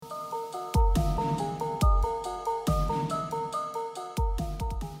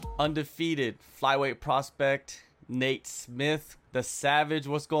undefeated flyweight prospect Nate Smith, the Savage.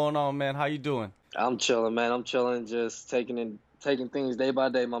 What's going on, man? How you doing? I'm chilling, man. I'm chilling, just taking things day by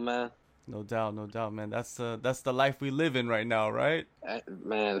day, my man. No doubt, man. That's the life we live in right now, right?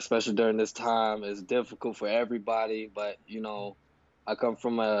 Man, especially during this time, it's difficult for everybody. But I come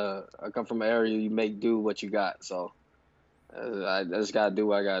from an area you make do what you got. So I just gotta do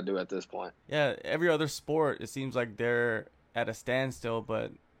what I gotta do at this point. Yeah, every other sport it seems like they're at a standstill,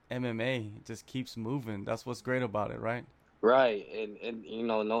 but MMA just keeps moving. That's what's great about it, right? Right, and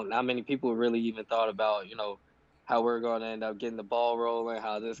no, not many people really even thought about how we're going to end up getting the ball rolling,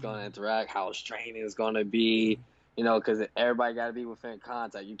 how this going to interact, how training is going to be, because everybody got to be within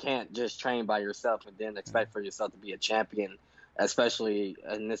contact. You can't just train by yourself and then expect for yourself to be a champion, especially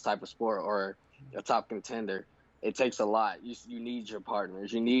in this type of sport or a top contender. It takes a lot. You need your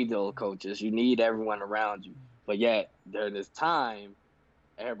partners, you need those coaches, you need everyone around you. But yet during this time,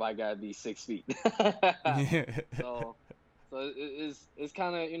 everybody got to be 6 feet. Yeah. So. So it's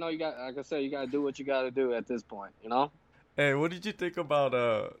kind of you got like I said you got to do what you got to do at this point. Hey, what did you think about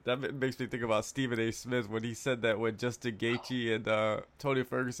that makes me think about Stephen A. Smith when he said that when Justin Gaethje and Tony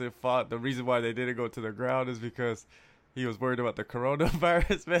Ferguson fought, the reason why they didn't go to the ground is because he was worried about the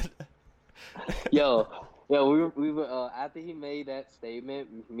coronavirus, man. Yo, we were after he made that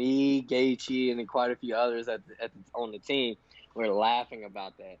statement, me, Gaethje, and then quite a few others on the team were laughing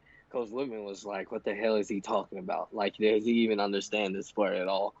about that. Coach Whitman was like, "What the hell is he talking about? Like, does he even understand this sport at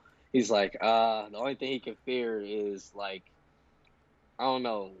all?" He's like, the only thing he can fear is like, I don't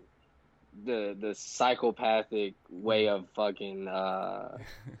know, the psychopathic way of fucking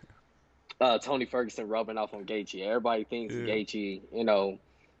Tony Ferguson rubbing off on Gaethje. Everybody thinks Yeah. Gaethje,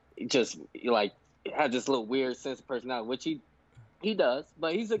 just like has this little weird sense of personality, which he does,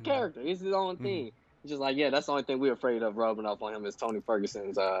 but he's a character. He's his own Mhm. thing. He's just like, yeah, that's the only thing we're afraid of rubbing off on him is Tony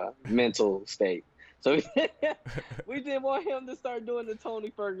Ferguson's mental state. So we didn't want him to start doing the Tony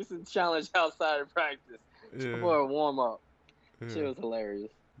Ferguson challenge outside of practice Yeah. for a warm up. Shit Yeah. was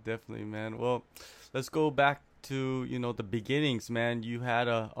hilarious. Definitely, man. Well, let's go back to, the beginnings, man. You had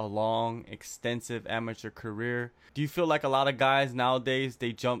a long, extensive amateur career. Do you feel like a lot of guys nowadays,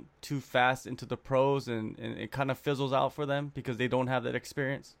 they jump too fast into the pros and it kind of fizzles out for them because they don't have that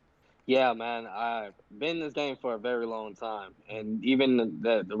experience? Yeah, man, I've been in this game for a very long time, and even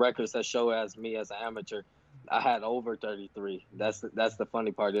the records that show as me as an amateur, I had over 33. That's the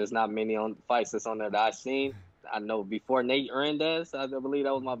funny part. There's not many on fights that's on there that I've seen. I know before Nate Hernandez, I believe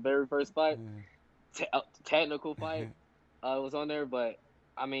that was my very first fight, technical fight. Was on there, but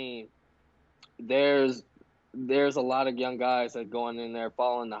I mean, there's there's a lot of young guys that going in there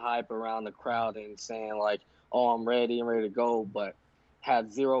following the hype around the crowd and saying like, "Oh, I'm ready to go," but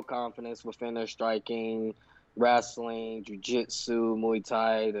have zero confidence within their striking, wrestling, jiu-jitsu, Muay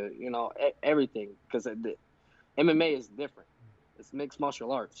Thai, everything. Because MMA is different. It's mixed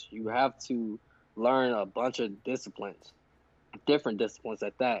martial arts. You have to learn a bunch of disciplines, different disciplines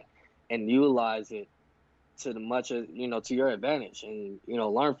at that, and utilize it to the much of to your advantage, and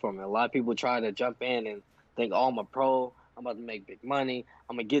learn from it. A lot of people try to jump in and think, "Oh, I'm a pro. I'm about to make big money.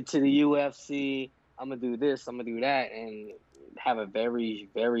 I'm gonna get to the UFC. I'm gonna do this. I'm gonna do that," and have a very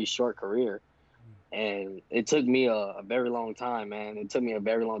very short career. And it took me a very long time, man. It took me a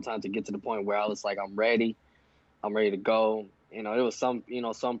very long time to get to the point where I was like, I'm ready. I'm ready to go. It was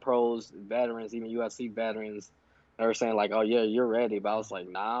some pros, veterans, even UFC veterans, they were saying like, "Oh yeah, you're ready," but I was like,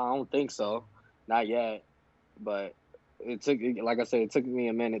 "Nah, I don't think so, not yet." But like I said, it took me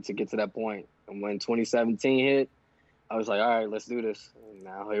a minute to get to that point. And when 2017 hit, I was like, "All right, let's do this." And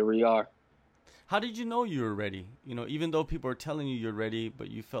now here we are. How did you know you were ready? Even though people are telling you you're ready, but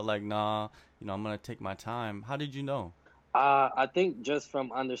you felt like, nah, I'm gonna take my time. How did you know? I think just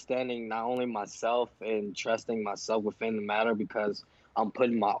from understanding not only myself and trusting myself within the matter because I'm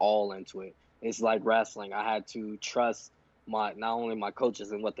putting my all into it. It's like wrestling. I had to trust my not only my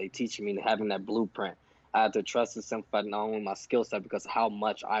coaches and what they teach me and having that blueprint. I had to trust and simplify not only my skill set because how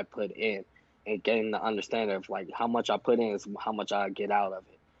much I put in and getting the understanding of like how much I put in is how much I get out of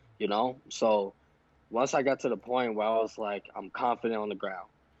it. So once I got to the point where I was like, I'm confident on the ground.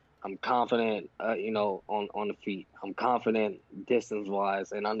 I'm confident, on the feet. I'm confident distance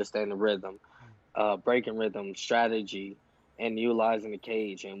wise and understand the rhythm, breaking rhythm, strategy, and utilizing the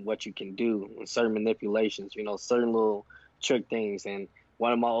cage and what you can do and certain manipulations. Certain little trick things. And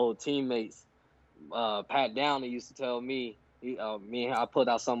one of my old teammates, Pat Downey, used to tell me, I put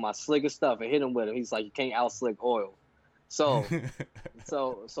out some of my slickest stuff and hit him with it. He's like, you can't out slick oil. So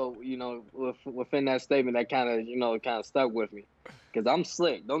within that statement, that kind of stuck with me, because I'm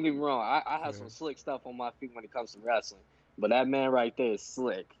slick. Don't get me wrong. I have some slick stuff on my feet when it comes to wrestling, but that man right there is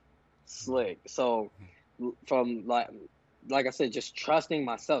slick. slick. So from like I said, just trusting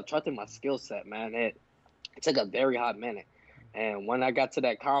myself, trusting my skill set, man. It took a very hot minute, and when I got to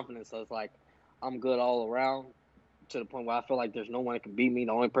that confidence, I was like, I'm good all around. To the point where I feel like there's no one that can beat me.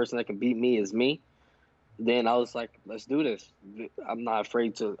 The only person that can beat me is me. Then I was like, let's do this. I'm not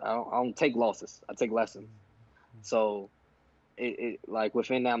afraid to. I don't take losses. I take lessons. So like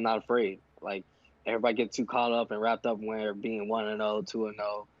within that, I'm not afraid. Like everybody get too caught up and wrapped up when being 1-0,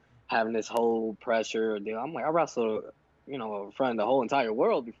 2-0, having this whole pressure deal. I'm like, I wrestled, in front of the whole entire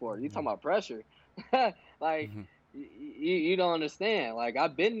world before. You talking about pressure? Like Mm-hmm. you don't understand. Like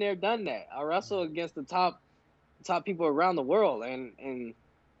I've been there, done that. I wrestled against the top people around the world, and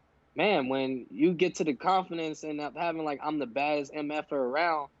man, when you get to the confidence and up having like I'm the baddest MFer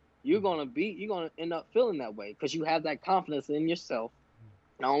around, you're gonna end up feeling that way because you have that confidence in yourself,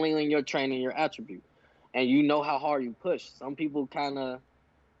 not only in your training, your attribute, and you know how hard you push. Some people kind of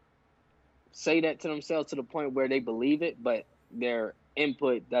say that to themselves to the point where they believe it, but their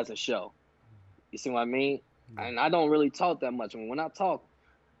input doesn't show. You see what I mean? Yeah. And I don't really talk that much. When I talk,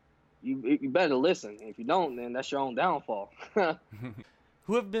 you better listen. If you don't, then that's your own downfall.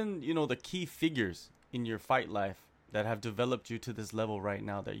 Who have been, the key figures in your fight life that have developed you to this level right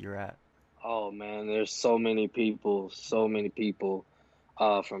now that you're at? Oh man, there's so many people,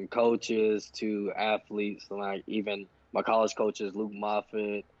 from coaches to athletes, like even my college coaches, Luke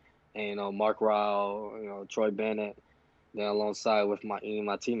Moffett, and Mark Rao, Troy Bennett. Then alongside with my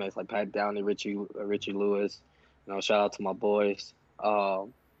teammates like Pat Downey, Richie Lewis, shout out to my boys,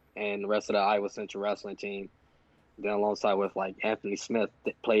 and the rest of the Iowa Central wrestling team. Then alongside with like Anthony Smith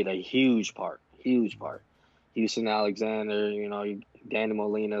that played a huge part, huge part. Houston Alexander, Danny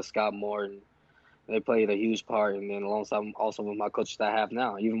Molina, Scott Morton, they played a huge part. And then alongside also with my coaches that I have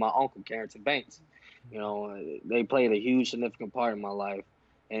now, even my uncle Carrington Banks, they played a huge significant part in my life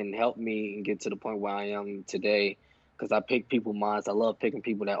and helped me get to the point where I am today. Because I pick people minds. I love picking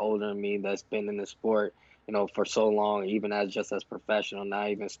people that older than me that's been in the sport, for so long, even as professional, not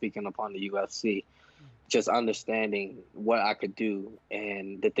even speaking upon the UFC, just understanding what I could do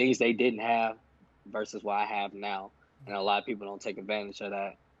and the things they didn't have versus what I have now. And a lot of people don't take advantage of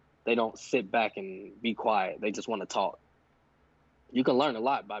that. They don't sit back and be quiet. They just want to talk. You can learn a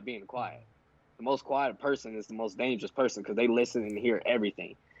lot by being quiet. The most quiet person is the most dangerous person because they listen and hear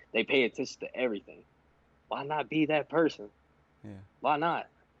everything. They pay attention to everything. Why not be that person? Yeah. Why not?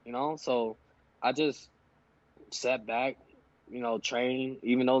 So I just sat back, training.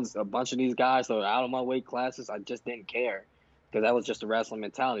 Even though a bunch of these guys are out of my weight classes, I just didn't care because that was just the wrestling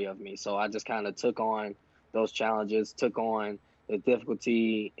mentality of me. So I just kind of took on those challenges, took on the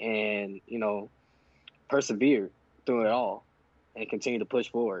difficulty, and persevered through it all, and continue to push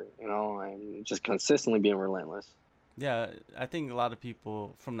forward. And just consistently being relentless. Yeah, I think a lot of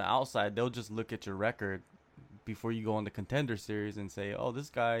people from the outside, they'll just look at your record before you go on the contender series and say, "Oh,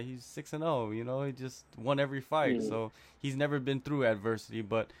 this guy, he's 6-0. He just won every fight, Mm. so he's never been through adversity."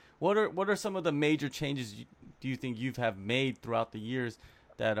 But what are some of the major changes do you think you've have made throughout the years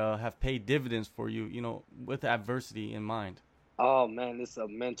that have paid dividends for you? With adversity in mind. Oh man, this is a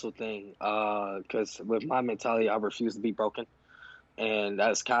mental thing. Because with my mentality, I refuse to be broken, and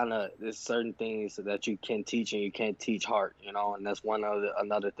that's kind of there's certain things that you can teach and you can't teach heart. And that's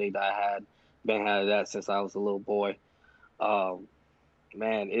another thing that I had that since I was a little boy. Um,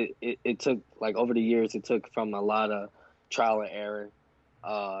 Man, it took like over the years, it took from a lot of trial and error.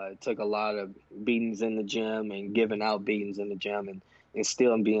 It took a lot of beatings in the gym and giving out beatings in the gym, and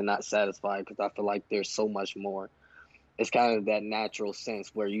still being not satisfied because I feel like there's so much more. It's kind of that natural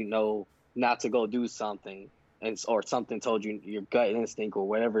sense where not to go do something, or something told you, your gut instinct or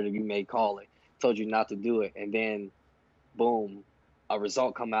whatever you may call it, told you not to do it, and then boom, a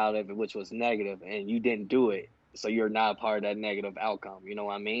result come out of it which was negative, and you didn't do it, so you're not a part of that negative outcome. You know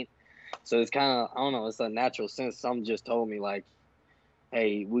what I mean? So it's kind of, I don't know, it's a natural sense. Some just told me like,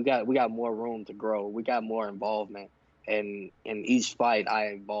 hey, we got more room to grow. We got more involvement. And in each fight, I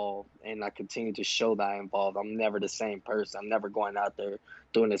involve, and I continue to show that I involve. I'm never the same person. I'm never going out there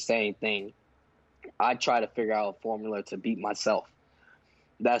doing the same thing. I try to figure out a formula to beat myself.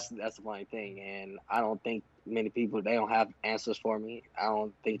 That's the funny thing, and I don't think many people, they don't have answers for me. I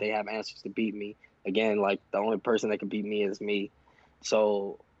don't think they have answers to beat me. Again, like the only person that can beat me is me.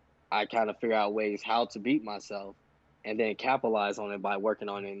 So I kind of figure out ways how to beat myself, and then capitalize on it by working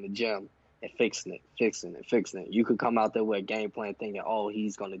on it in the gym and fixing it. You could come out there with a game plan thinking, oh,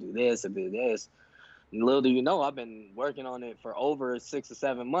 he's gonna do this or do this. And little do you know, I've been working on it for over 6 or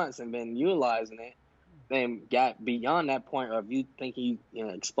 7 months and been utilizing it, then got beyond that point of you thinking you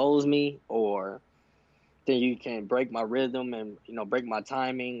expose me or then you can break my rhythm and break my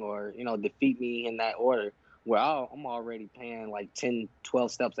timing or defeat me in that order. Where I'm already playing like 10,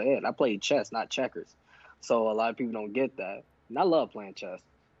 12 steps ahead. I play chess, not checkers, so a lot of people don't get that. And I love playing chess.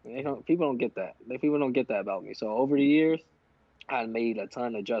 People don't get that. People don't get that about me. So over the years, I made a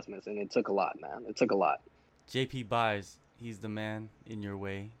ton of adjustments, and it took a lot, man. It took a lot. JP Buys, he's the man in your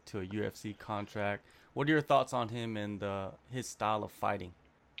way to a UFC contract. What are your thoughts on him and his style of fighting?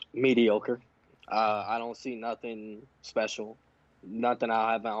 Mediocre. I don't see nothing special, nothing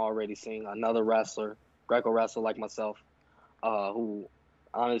I haven't already seen. Another wrestler, Greco wrestler like myself, who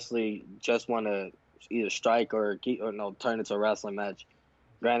honestly just want to either strike or keep or no turn into a wrestling match.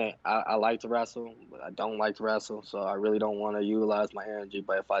 Granted, I like to wrestle, but I don't like to wrestle, so I really don't want to utilize my energy.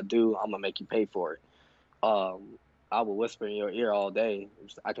 But if I do, I'm gonna make you pay for it. Um, I will whisper in your ear all day.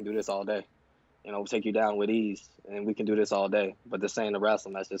 I can do this all day. Take you down with ease, and we can do this all day. But this ain't a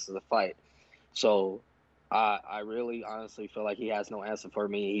wrestling match. This is a fight. So I really honestly feel like he has no answer for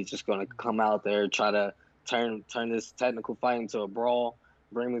me. He's just gonna come out there, try to turn this technical fight into a brawl,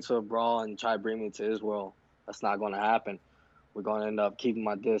 bring me to a brawl, and try to bring me to his world. That's not gonna happen. We're gonna end up keeping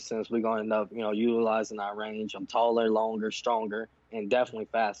my distance. We're gonna end up, utilizing our range. I'm taller, longer, stronger, and definitely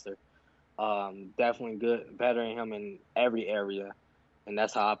faster. Definitely good, better than him in every area, and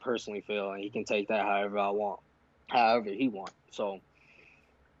that's how I personally feel. And he can take that however I want, however he wants. So,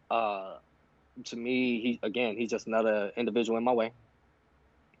 uh, to me, he's just another individual in my way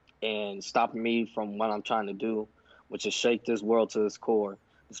and stopping me from what I'm trying to do, which is shake this world to its core,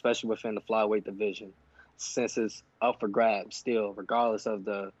 especially within the flyweight division, since it's up for grabs still, regardless of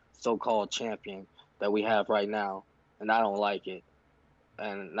the so-called champion that we have right now, and I don't like it,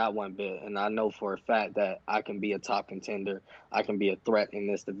 and not one bit. And I know for a fact that I can be a top contender, I can be a threat in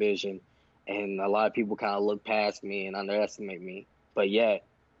this division, and a lot of people kind of look past me and underestimate me, but yet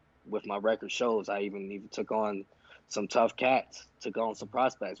with my record shows, I even took on some tough cats, took on some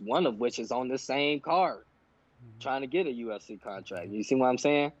prospects, one of which is on the same card, trying to get a UFC contract. You see what I'm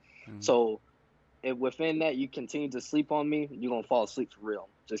saying? Mm-hmm. So if within that you continue to sleep on me, you're gonna fall asleep for real.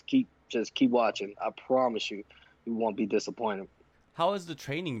 Just keep watching. I promise you, you won't be disappointed. How has the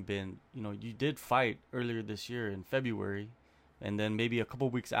training been? You did fight earlier this year in February, and then maybe a couple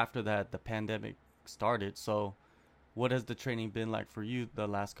weeks after that, the pandemic started. So, what has the training been like for you the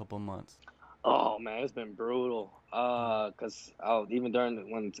last couple months? Oh man, it's been brutal. Cause even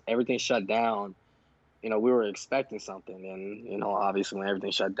during when everything shut down, we were expecting something, and obviously when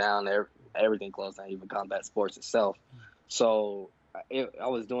everything shut down, everything closed down, even combat sports itself. So I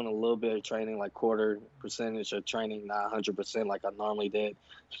was doing a little bit of training, like quarter percentage of training, not 100% like I normally did.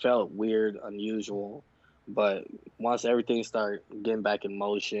 It felt weird, unusual, but once everything started getting back in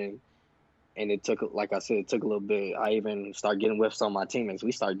motion, and it took, like I said, it took a little bit. I even started getting with some of my teammates.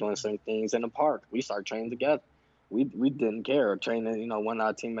 We started doing some things in the park. We started training together. We didn't care training. One of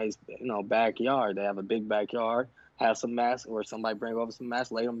our teammates, backyard. They have a big backyard. Have some masks, or somebody bring over some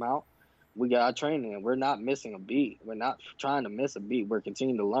masks, lay them out. We got our training, and we're not missing a beat. We're not trying to miss a beat. We're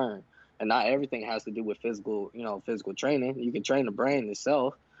continuing to learn, and not everything has to do with physical training. You can train the brain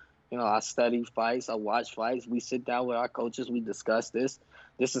itself. I study fights. I watch fights. We sit down with our coaches. We discuss this.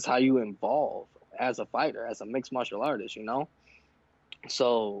 This is how you evolve as a fighter, as a mixed martial artist.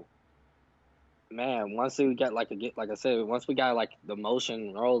 So, man, once we got like I said, once we got like the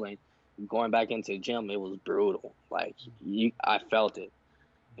motion rolling, going back into the gym, it was brutal. Like I felt it,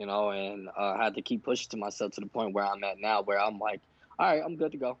 and I had to keep pushing to myself to the point where I'm at now, where I'm like, all right, I'm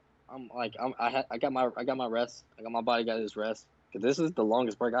good to go. I'm like, I got my rest. I got my body got its rest, because this is the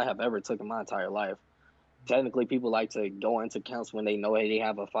longest break I have ever took in my entire life. Technically, people like to go into camps when they know they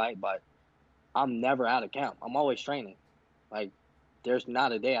have a fight, but I'm never out of camp. I'm always training. Like, there's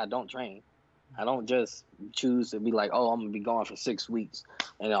not a day I don't train. I don't just choose to be like, oh, I'm gonna be gone for 6 weeks,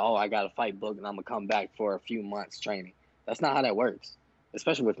 and oh, I got a fight booked, and I'm gonna come back for a few months training. That's not how that works.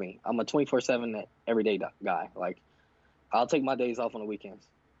 Especially with me, I'm a 24/7 everyday guy. Like, I'll take my days off on the weekends,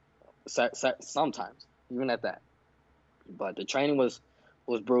 sometimes, even at that. But the training was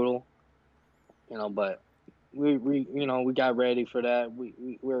brutal, But we got ready for that.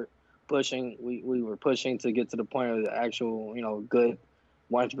 We were pushing. We were pushing to get to the point of the actual good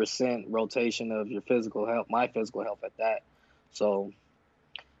 100% rotation of your physical health, my physical health at that. So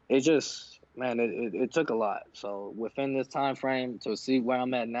it just, man, it took a lot. So within this time frame, to see where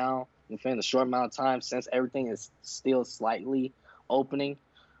I'm at now, within a short amount of time, since everything is still slightly opening,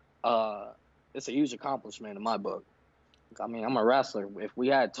 uh, it's a huge accomplishment in my book. I mean, I'm a wrestler. If we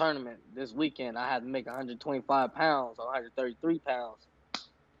had a tournament this weekend, I had to make 125 pounds or 133 pounds.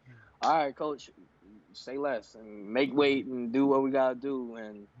 All right, coach, say less and make weight and do what we gotta do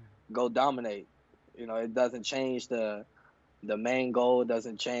and go dominate. It doesn't change the main goal. It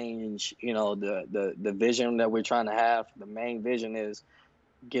doesn't change, the vision that we're trying to have. The main vision is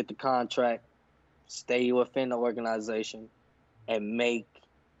get the contract, stay within the organization, and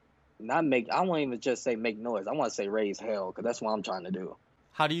not make. I won't even just say make noise. I want to say raise hell because that's what I'm trying to do.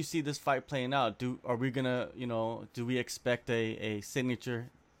 How do you see this fight playing out? Are we gonna, do we expect a signature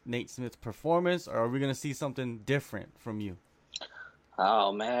Nate Smith performance, or are we gonna see something different from you?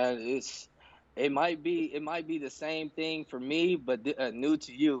 Oh man, it might be the same thing for me, but new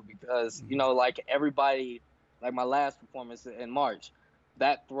to you because like everybody, like my last performance in March,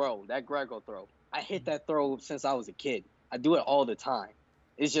 that Grego throw, I hit that throw since I was a kid. I do it all the time.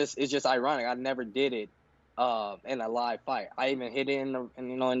 It's just ironic. I never did it in a live fight. I even hit it in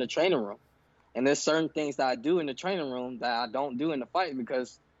the training room. And there's certain things that I do in the training room that I don't do in the fight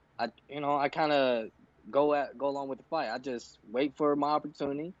because I kind of go along with the fight. I just wait for my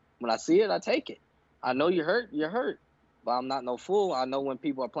opportunity. When I see it, I take it. I know you're hurt, but I'm not no fool. I know when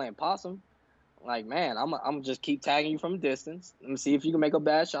people are playing possum. Like, man, I'm just keep tagging you from a distance. Let me see if you can make a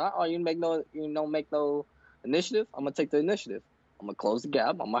bad shot. Or you don't make no initiative. I'm gonna take the initiative. I'm gonna close the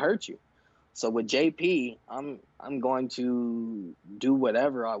gap. I'm gonna hurt you. So with JP, I'm going to do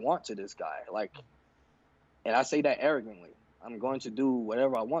whatever I want to this guy. Like, and I say that arrogantly. I'm going to do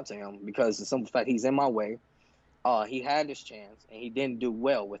whatever I want to him because the simple fact he's in my way. He had his chance and he didn't do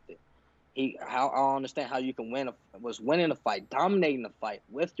well with it. I don't understand how you can winning a fight, dominating the fight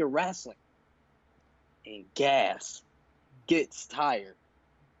with your wrestling, and gets tired.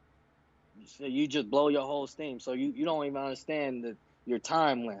 So you just blow your whole steam. So you don't even understand your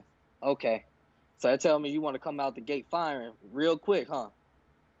time length. Okay, so that tell me you want to come out the gate firing real quick, huh?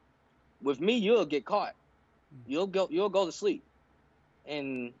 With me, you'll get caught. You'll go to sleep,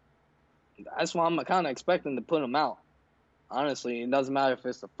 and that's why I'm kind of expecting to put him out. Honestly, it doesn't matter if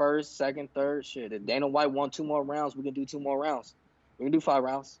it's the first, second, third. Shit, if Dana White won 2 more rounds, we can do 2 more rounds. We can do 5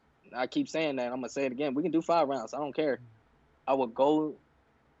 rounds. I keep saying that. I'm gonna say it again. We can do 5 rounds. I don't care. I will go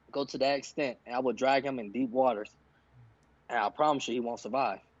to that extent, and I will drag him in deep waters, and I promise you, he won't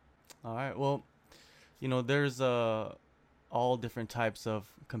survive. All right. Well, there's all different types of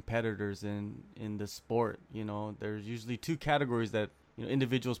competitors in the sport. There's usually two categories that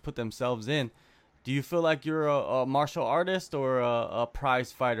individuals put themselves in. Do you feel like you're a martial artist or a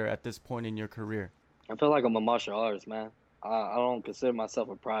prize fighter at this point in your career? I feel like I'm a martial artist, man. I don't consider myself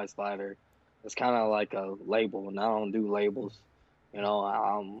a prize fighter. It's kind of like a label, and I don't do labels.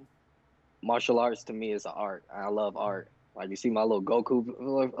 Martial arts to me is an art. I love art. Like you see my little Goku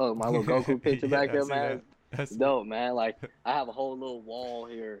picture back Yeah, I there, see man. that. That's It's dope, man. Like I have a whole little wall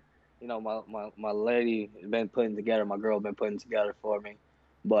here. My lady has been putting together. My girl been putting together for me,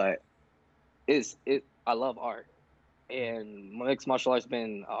 but I love art, and mixed martial arts been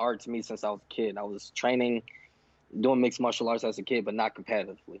an art to me since I was a kid. I was training, doing mixed martial arts as a kid, but not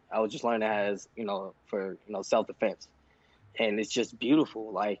competitively. I was just learning as for self defense, and it's just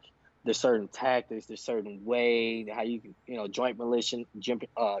beautiful. Like there's certain tactics, there's certain way how you can joint manipulation,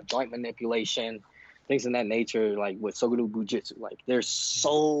 things in that nature. Like with Sogodu Bujitsu, like there's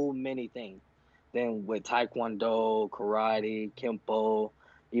so many things. Then with Taekwondo, karate, Kempo,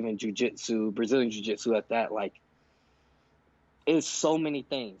 even Jiu-Jitsu, Brazilian Jiu-Jitsu at that, like it's so many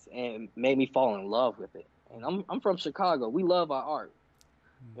things, and it made me fall in love with it. And I'm from Chicago. We love our art.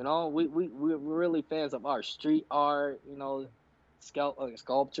 We're really fans of art, street art.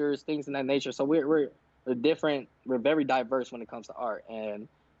 Sculptures, things in that nature. So we're different. We're very diverse when it comes to art. And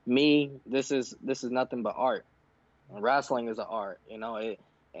me, this is nothing but art. And wrestling is an art.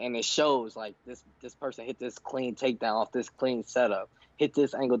 And it shows like this person hit this clean takedown off this clean setup, hit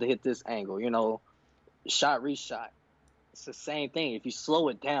this angle to hit this angle. Shot reshot. It's the same thing. If you slow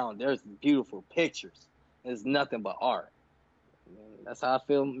it down, there's beautiful pictures. It's nothing but art. And that's how I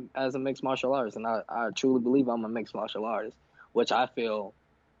feel as a mixed martial artist, and I truly believe I'm a mixed martial artist, which I feel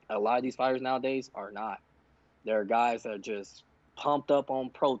a lot of these fighters nowadays are not. There are guys that are just pumped up on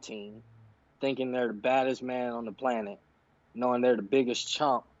protein, thinking they're the baddest man on the planet, knowing they're the biggest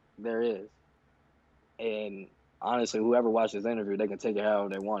chump there is. And honestly, whoever watched this interview, they can take it however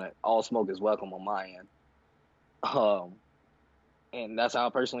they want it. All smoke is welcome on my end. And that's how I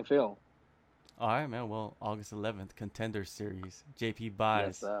personally feel. All right, man. Well, August 11th, Contender Series. JP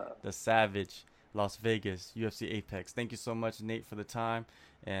Buys, Yes, The Savage, Las Vegas, UFC Apex. Thank you so much, Nate, for the time.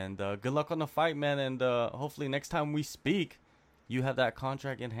 And good luck on the fight, man. And hopefully next time we speak, you have that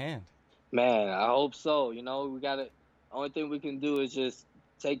contract in hand. Man, I hope so. We got to, only thing we can do is just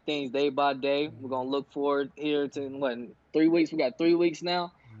take things day by day. We're going to look forward here to, in 3 weeks? We got 3 weeks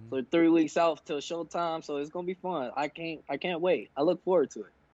now. So 3 weeks out till showtime. So it's going to be fun. I can't wait. I look forward to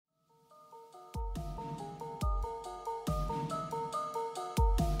it.